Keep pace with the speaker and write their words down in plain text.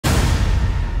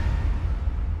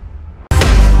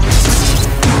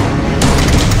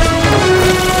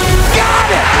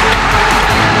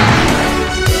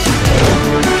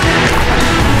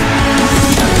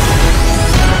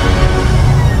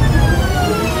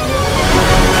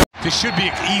It should be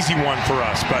an easy one for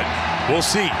us, but we'll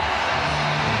see.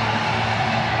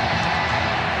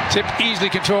 Tip easily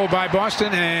controlled by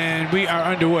Boston, and we are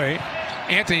underway.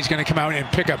 Anthony's going to come out and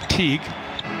pick up Teague.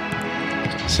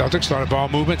 Celtics start a ball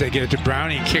movement. They get it to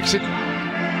Brown. He kicks it.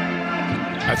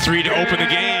 A three to open the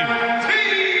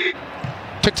game.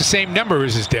 Took the same number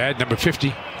as his dad, number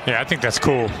 50. Yeah, I think that's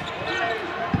cool.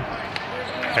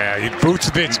 Yeah,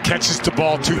 Vucevic catches the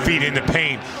ball 2 feet in the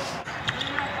paint.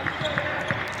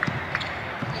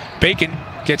 Bacon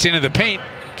gets into the paint,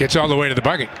 gets all the way to the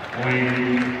bucket.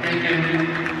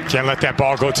 Can't let that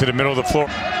ball go to the middle of the floor.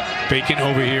 Bacon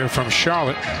over here from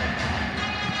Charlotte.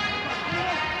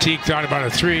 Teague thought about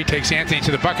a three, takes Anthony to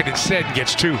the bucket instead and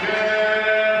gets 2.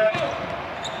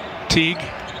 Teague.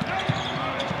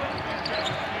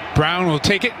 Brown will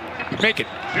take it, make it.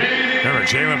 Remember,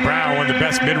 Jaylen Brown, one of the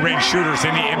best mid-range shooters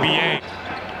in the NBA.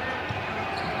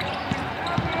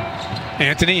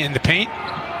 Anthony in the paint.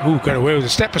 Ooh, got away with a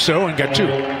step or so and got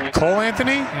 2. Cole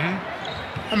Anthony?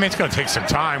 I mean, it's going to take some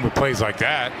time with plays like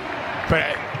that.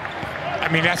 But,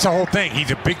 I mean, that's the whole thing.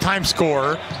 He's a big-time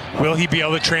scorer. Will he be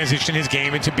able to transition his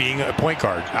game into being a point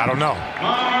guard? I don't know.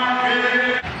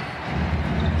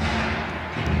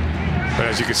 But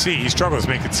as you can see, he struggles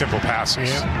making simple passes.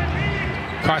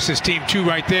 Yeah. Cost his team 2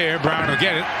 right there. Brown will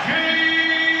get it.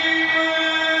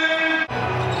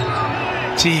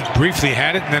 Teague briefly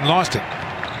had it and then lost it.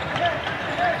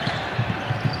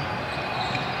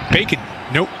 Bacon,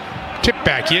 nope. Tip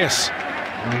back, yes.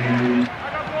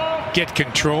 Get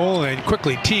control and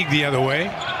quickly Teague the other way.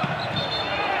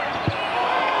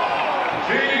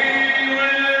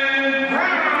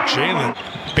 Jaylen.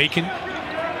 Bacon.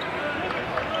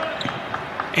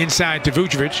 Inside to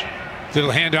Vucevic.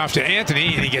 Little handoff to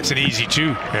Anthony, and he gets an easy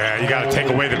 2. Yeah, you got to take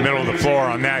away the middle of the floor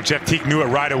on that. Jeff Teague knew it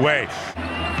right away.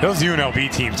 Those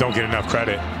UNLV teams don't get enough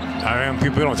credit. I mean,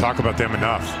 people don't talk about them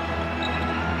enough.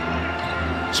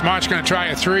 Smart's going to try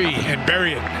a 3 and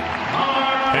bury it.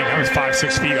 Hey, that was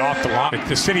 5-6 feet off the line.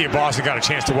 The city of Boston got a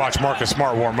chance to watch Marcus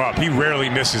Smart warm up. He rarely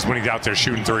misses when he's out there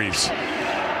shooting threes.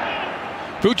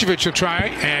 Vucevic will try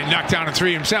and knock down a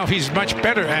 3 himself. He's much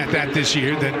better at that this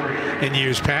year than in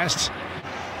years past.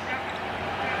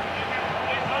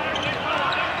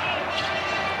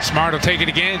 Smart will take it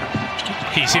again.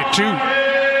 He's hit 2.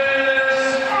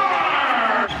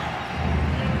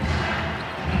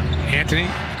 Anthony,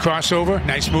 crossover.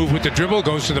 Nice move with the dribble.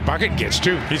 Goes to the bucket and gets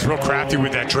 2. He's real crafty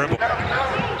with that dribble.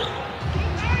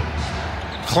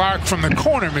 Clark from the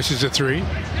corner misses a 3.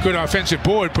 Good offensive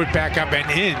board, put back up and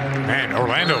in. Man,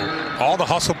 Orlando, all the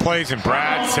hustle plays, and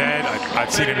Brad said,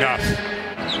 I'd seen enough.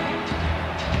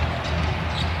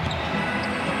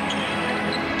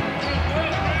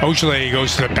 Ojeleye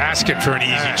goes to the basket for an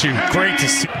easy 2. Great to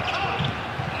see.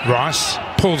 Ross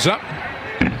pulls up.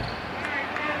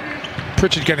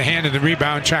 Pritchard got a hand in the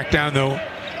rebound, tracked down though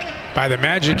by the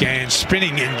Magic and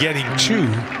spinning and getting 2.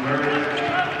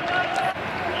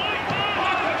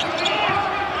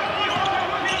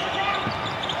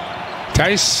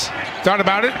 Tice thought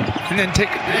about it and then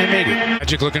made it.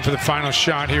 Magic looking for the final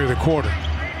shot here of the quarter.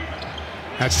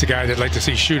 That's the guy they'd like to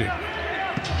see shoot it.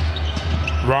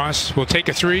 Ross will take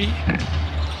a 3.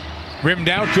 Rimmed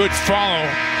out, good follow.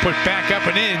 Put back up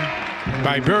and in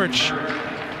by Birch.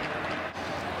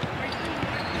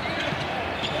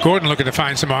 Gordon looking to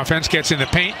find some offense, gets in the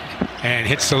paint and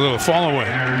hits the little fall away.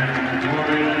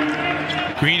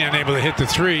 Green unable to hit the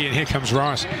 3, and here comes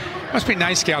Ross. Must be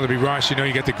nice, gal, to be Ross. You know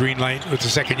you get the green light with the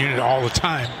second unit all the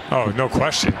time. Oh, no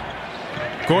question.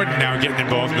 Gordon now getting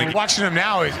involved. Watching him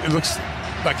now, it looks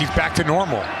like he's back to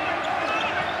normal.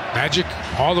 Magic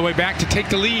all the way back to take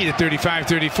the lead at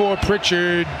 35-34.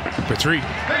 Pritchard for 3.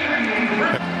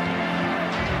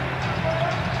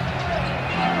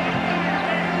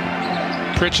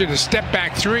 Pritchard a step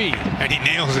back 3, and he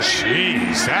nails it.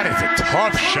 Jeez, that is a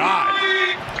tough shot.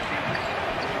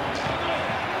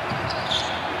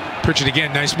 Pritchard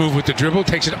again, nice move with the dribble,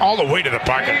 takes it all the way to the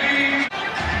bucket.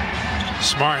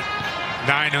 Smart,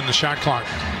 9 on the shot clock.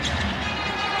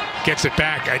 Gets it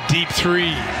back, a deep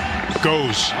 3,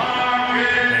 goes.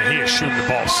 Man, he is shooting the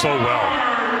ball so well.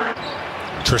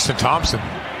 Tristan Thompson.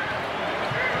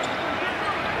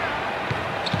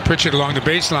 Pritchard along the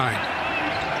baseline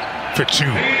for 2.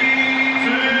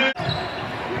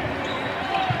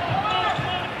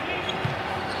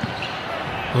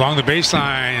 Along the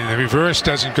baseline, the reverse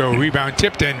doesn't go. Rebound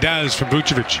tipped and does from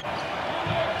Vucevic.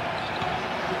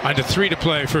 Under 3 to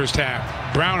play first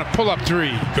half. Brown a pull-up 3,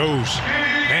 goes.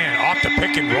 Man, off the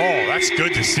pick and roll. That's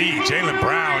good to see. Jaylen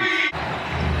Brown.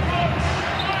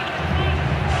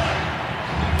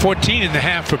 14 in the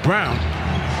half for Brown.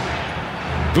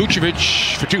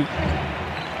 Vucevic for 2.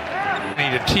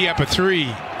 Need to tee up a three.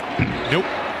 Nope.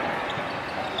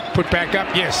 Put back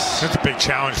up, yes. That's a big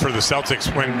challenge for the Celtics.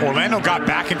 When Orlando got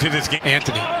back into this game.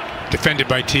 Anthony, defended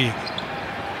by T.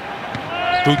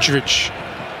 Vucevic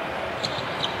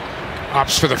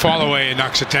opts for the fall away and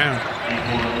knocks it down.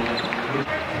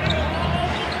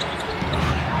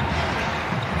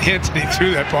 Anthony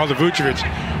threw that ball to Vucevic,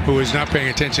 who was not paying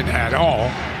attention at all.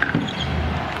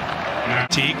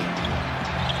 Teague.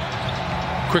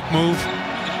 Quick move.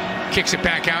 Kicks it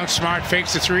back out. Smart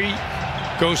fakes the three.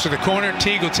 Goes to the corner.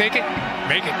 Teague will take it.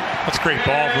 Make it. That's great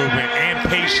ball movement and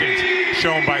patience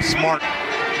shown by Smart.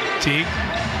 Teague.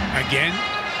 Again.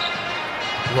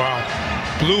 Wow.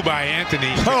 Blew by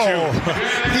Anthony. Oh,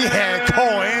 he had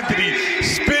Cole Anthony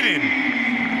spinning.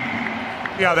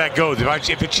 See how that goes.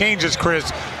 If it changes,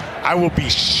 Chris, I will be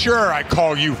sure I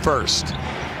call you first.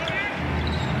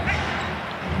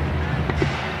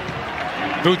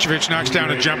 Vucevic knocks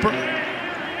down a jumper.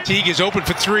 Teague is open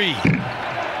for three.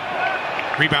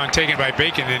 Rebound taken by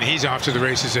Bacon, and he's off to the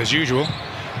races as usual.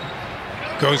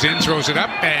 Goes in, throws it up,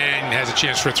 and has a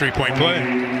chance for a three-point play.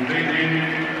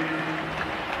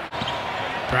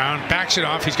 Brown backs it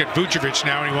off. He's got Vucevic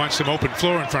now, and he wants some open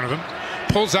floor in front of him.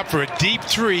 Pulls up for a deep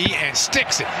three and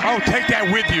sticks it. Oh, take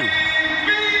that with you.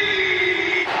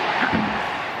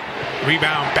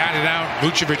 Rebound batted out.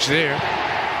 Vucevic there.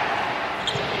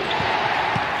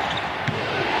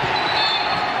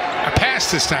 A pass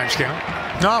this time, Scout.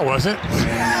 No, it wasn't.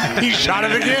 He shot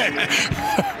it again.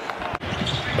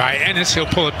 By Ennis, he'll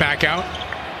pull it back out.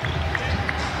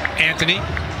 Anthony.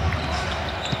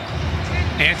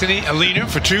 Anthony, a leaner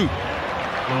for two.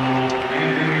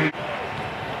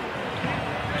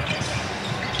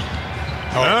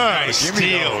 Oh, nice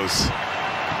steal.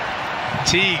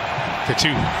 Teague for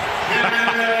two.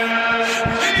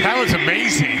 That was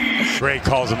amazing. Ray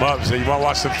calls him up. So you want to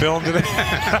watch some film today?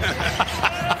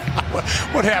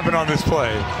 What happened on this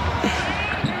play?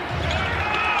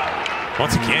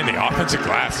 Once again, the offensive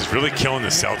glass is really killing the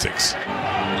Celtics.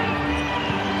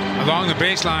 Along the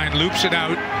baseline, loops it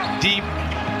out deep.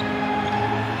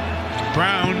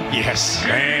 Brown, yes.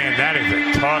 Man, that is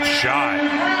a tough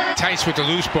shot. Tice with the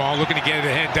loose ball, looking to get it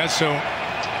ahead, does so.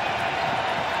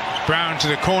 Brown to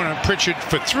the corner, Pritchard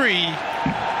for three.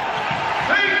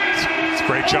 It's a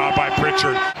great job by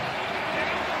Pritchard.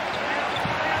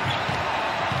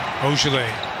 Ogilvy.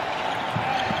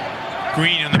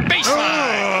 Green on the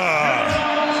baseline.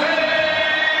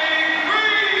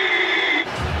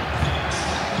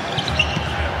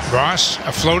 Ross,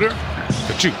 a floater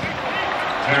for two.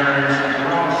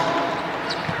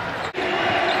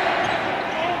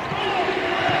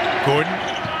 Gordon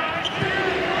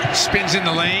spins in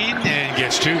the lane and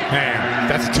gets two. Man,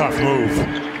 that's a tough move.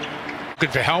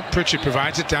 Good for help. Pritchard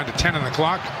provides it down to 10 on the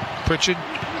clock. Pritchard.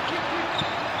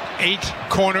 8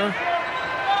 corner.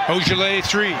 Ogilvy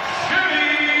 3.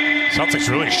 Celtics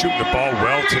really shooting the ball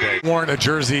well today. Worn a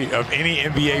jersey of any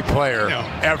NBA player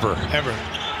ever.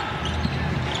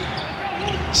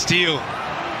 Steal.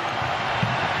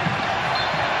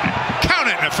 Count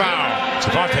it and a foul.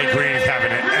 Javonte Green is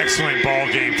having an excellent ball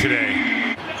game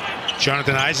today.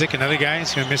 Jonathan Isaac, another guy,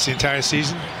 he's going to miss the entire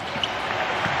season.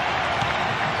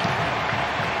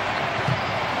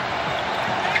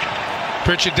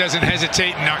 Pritchard doesn't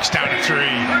hesitate, knocks down a three.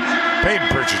 Peyton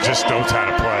Pritchard just knows how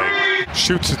to play.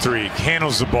 Shoots a three,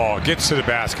 handles the ball, gets to the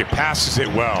basket, passes it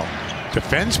well,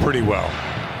 defends pretty well.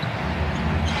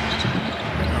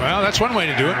 Well, that's one way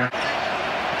to do it.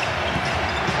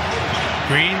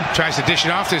 Green tries to dish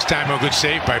it off this time. Oh, good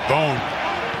save by Bone.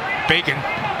 Bacon,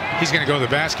 he's going to go to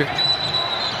the basket.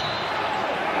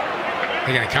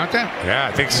 They going to count that? Yeah,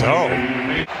 I think so.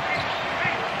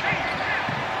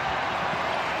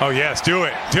 Oh, yes, do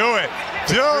it. Do it.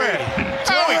 Do it.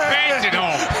 Oh, he banged it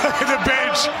home. Look at the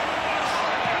bench.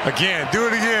 Again, do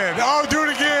it again. Oh, do it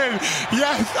again.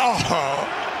 Yes. Oh.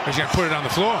 He's going to put it on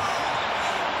the floor.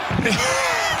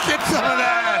 Get some of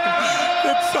that.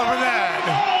 Get some of that.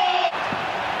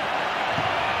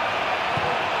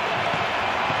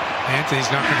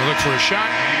 Anthony's not going to look for a shot.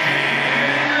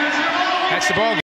 And that's the ball game.